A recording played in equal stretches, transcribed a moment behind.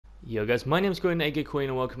Yo guys, my name is Quinn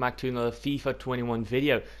and welcome back to another FIFA 21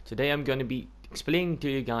 video. Today I'm going to be explaining to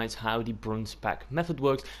you guys how the bronze pack method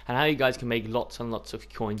works and how you guys can make lots and lots of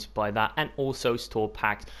coins by that, and also store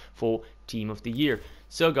packs for team of the year.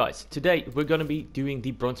 So guys, today we're going to be doing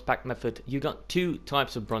the bronze pack method. You got two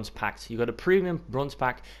types of bronze packs. You got a premium bronze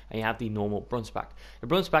pack and you have the normal bronze pack. The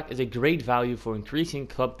bronze pack is a great value for increasing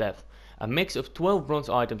club depth. A mix of 12 bronze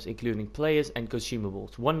items including players and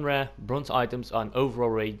consumables. 1 rare bronze items on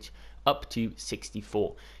overall range up to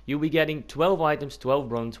 64. You'll be getting 12 items, 12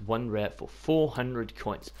 bronze, 1 rare for 400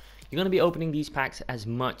 coins. You're going to be opening these packs as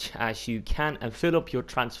much as you can and fill up your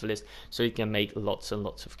transfer list so you can make lots and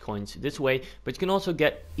lots of coins this way. But you can also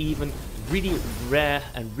get even really rare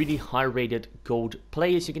and really high rated gold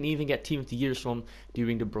players. You can even get team of the years from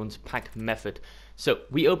doing the bronze pack method. So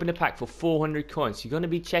we open a pack for 400 coins. You're going to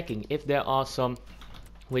be checking if there are some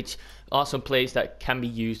players that can be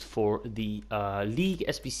used for the league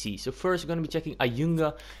SBC. So first we're going to be checking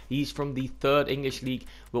Ayunga. He's from the 3rd English League.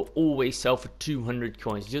 Will always sell for 200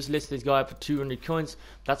 coins. Just list this guy up for 200 coins.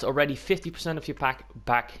 That's already 50% of your pack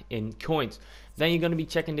back in coins. Then you're going to be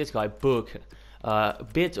checking this guy, Burke.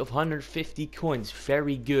 Bid of 150 coins,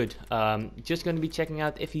 very good. Just going to be checking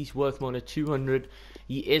out if he's worth more than 200.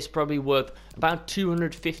 He is probably worth about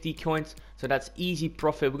 250 coins, so that's easy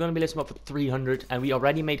profit. We're going to be listing him up for 300 and we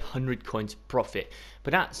already made 100 coins profit.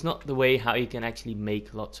 But that's not the way how you can actually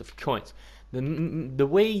make lots of coins. The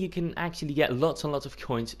way you can actually get lots and lots of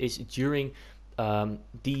coins is during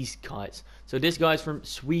these guys. So this guy's from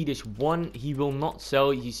Swedish 1. He will not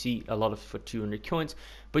sell. You see a lot of for 200 coins,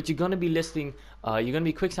 but you're going to be listing, you're going to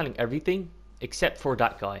be quick selling everything except for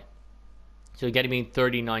that guy. So you're getting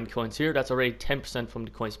 39 coins here. That's already 10% from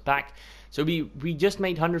the coins back. So we just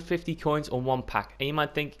made 150 coins on one pack. And you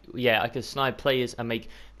might think, yeah, I can snipe players and make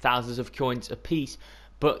thousands of coins a piece.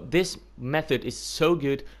 But this method is so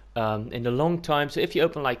good in the long time. So if you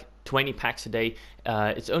open like 20 packs a day,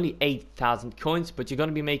 it's only 8,000 coins, but you're going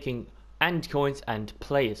to be making and coins and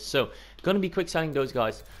players. So going to be quick selling those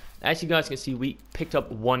guys. As you guys can see, we picked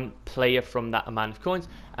up one player from that amount of coins,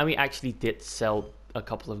 and we actually did sell a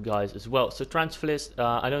couple of guys as well. So transfer list,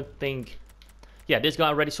 I don't think, yeah, this guy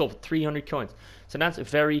already sold for 300 coins. So that's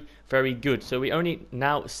very, very good. So we only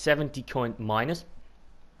now 70 coin minus.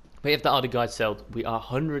 But if the other guys sold, we are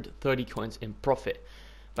 130 coins in profit.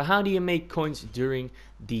 But how do you make coins during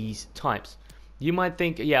these times? You might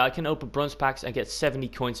think, yeah, I can open bronze packs and get 70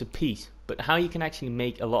 coins a piece. But how you can actually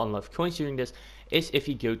make a lot of coins during this is if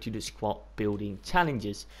you go to the squad building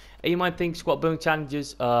challenges. And you might think squad building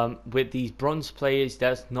challenges with these bronze players,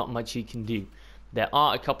 there's not much you can do. There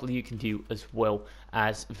are a couple you can do as well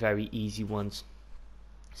as very easy ones.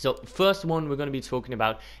 So first one we're going to be talking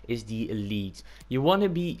about is the leagues. You want to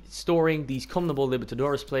be storing these Common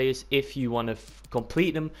Libertadores players if you want to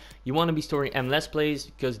complete them. You want to be storing MLS players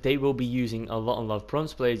because they will be using a lot of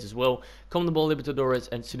bronze players as well. Common Libertadores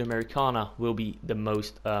and Sudamericana will be the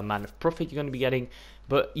most amount of profit you're going to be getting.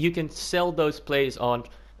 But you can sell those players on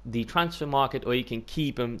the transfer market, or you can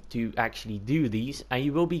keep them to actually do these, and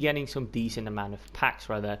you will be getting some decent amount of packs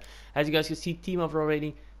right there. As you guys can see, team overall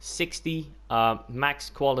rating 60, max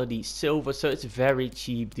quality silver, so it's very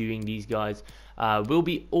cheap doing these guys. Will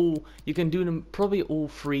be all, you can do them probably all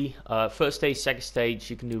free. First stage, second stage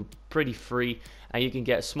you can do pretty free, and you can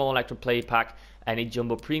get a small electron play pack and a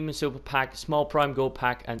jumbo premium silver pack, small prime gold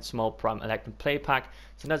pack, and small prime electron play pack.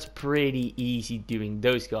 So that's pretty easy doing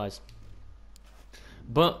those guys.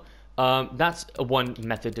 But that's one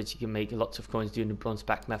method that you can make lots of coins doing the bronze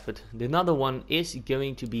pack method. The another one is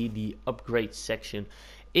going to be the upgrade section.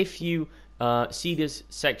 If you see this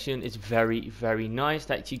section, it's very, very nice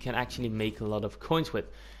that you can actually make a lot of coins with.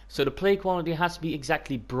 So the play quality has to be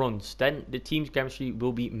exactly bronze. Then the team's chemistry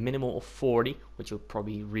will be minimal of 40, which you'll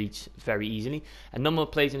probably reach very easily. And number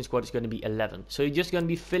of players in the squad is going to be 11. So you're just going to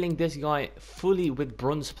be filling this guy fully with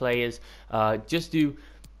bronze players. Just do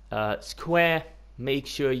square. Make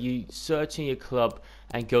sure you search in your club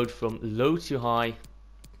and go from low to high.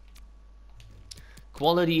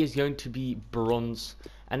 Quality is going to be bronze,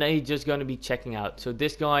 and then you're just going to be checking out. So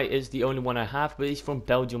this guy is the only one I have, but he's from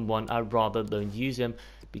Belgium 1. I'd rather don't use him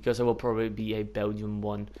because I will probably be a Belgium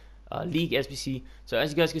 1 league SBC. So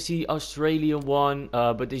as you guys can see, Australia 1,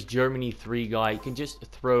 but this Germany 3 guy, you can just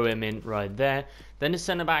throw him in right there. Then the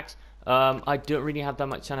center backs, I don't really have that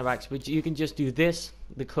much center backs, but you can just do this,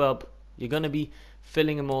 the club. You're going to be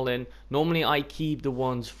filling them all in. Normally I keep the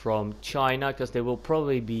ones from China because they will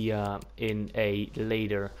probably be in a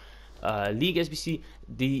later league SBC.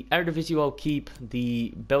 The Eredivisie I'll keep,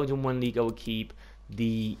 the Belgium 1 league I will keep,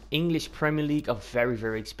 the English Premier League are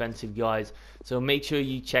very expensive, guys. So make sure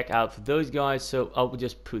you check out for those guys. So I will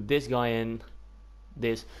just put this guy in,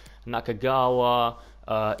 this Nakagawa,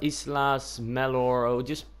 Islas, Melor. I'll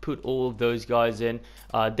just put all of those guys in.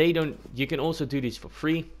 You can also do this for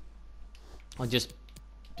free. I'll just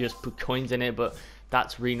put coins in it, but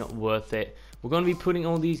that's really not worth it. We're going to be putting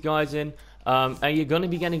all these guys in, and you're going to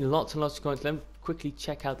be getting lots and lots of coins. Let me quickly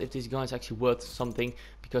check out if this guy's actually worth something,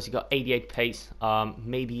 because he got 88 pace.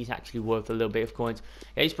 Maybe he's actually worth a little bit of coins.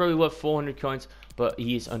 Yeah, he's probably worth 400 coins, but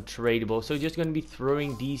he is untradeable. So just going to be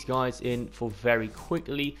throwing these guys in for very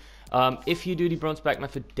quickly. If you do the bronze pack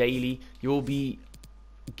method daily, you'll be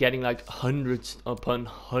getting like hundreds upon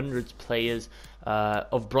hundreds players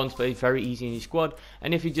of bronze players very easy in your squad.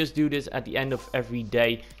 And if you just do this at the end of every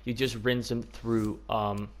day, you just rinse them through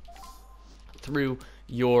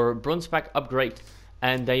your bronze pack upgrade,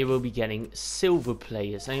 and then you will be getting silver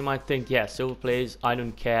players. And you might think, yeah, silver players, I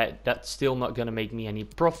don't care, that's still not gonna make me any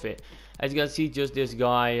profit. As you can see, just this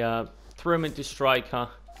guy, throw him into striker,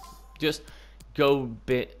 just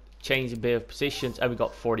change a bit of positions, and we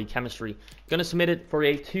got 40 chemistry. Gonna submit it for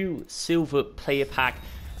a 2 silver player pack.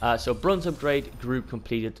 So bronze upgrade, group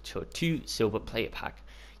completed, so 2 silver player pack.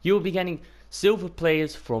 You'll be getting silver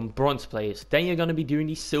players from bronze players. Then you're going to be doing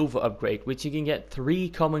the silver upgrade, which you can get 3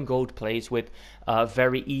 common gold players with.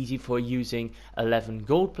 Very easy for using 11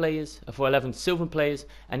 gold players, for 11 silver players,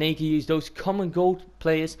 and then you can use those common gold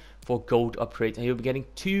players for gold upgrades, and you'll be getting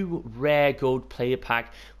 2 rare gold player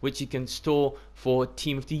pack, which you can store for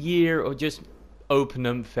team of the year, or just open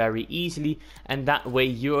them very easily. And that way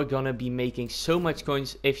you're gonna be making so much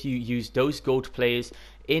coins if you use those gold players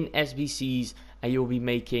in SBCs, and you'll be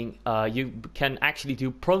making you can actually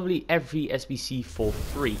do probably every SBC for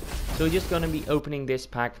free. So you're just gonna be opening this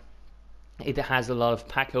pack. It has a lot of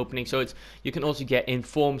pack opening, so you can also get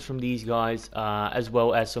informs from these guys, as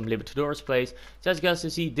well as some Libertadores plays. So as you guys can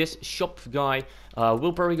see, this shop guy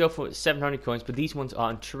will probably go for 700 coins, but these ones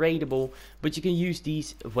are untradeable. But you can use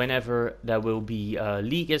these whenever there will be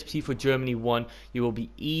League SPC for Germany 1. You will be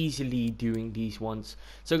easily doing these ones.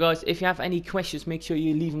 So guys, if you have any questions, make sure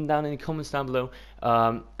you leave them down in the comments down below,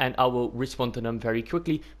 and I will respond to them very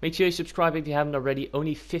quickly. Make sure you subscribe if you haven't already.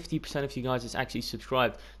 Only 50% of you guys is actually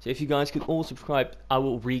subscribed, so if you guys could all subscribe, I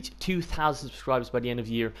will reach 2,000 subscribers by the end of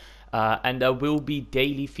the year. And there will be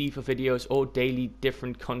daily FIFA videos or daily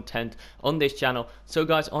different content on this channel. So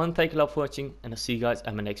guys, I want to thank you a lot for watching, and I'll see you guys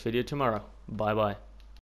at my next video tomorrow. Bye bye.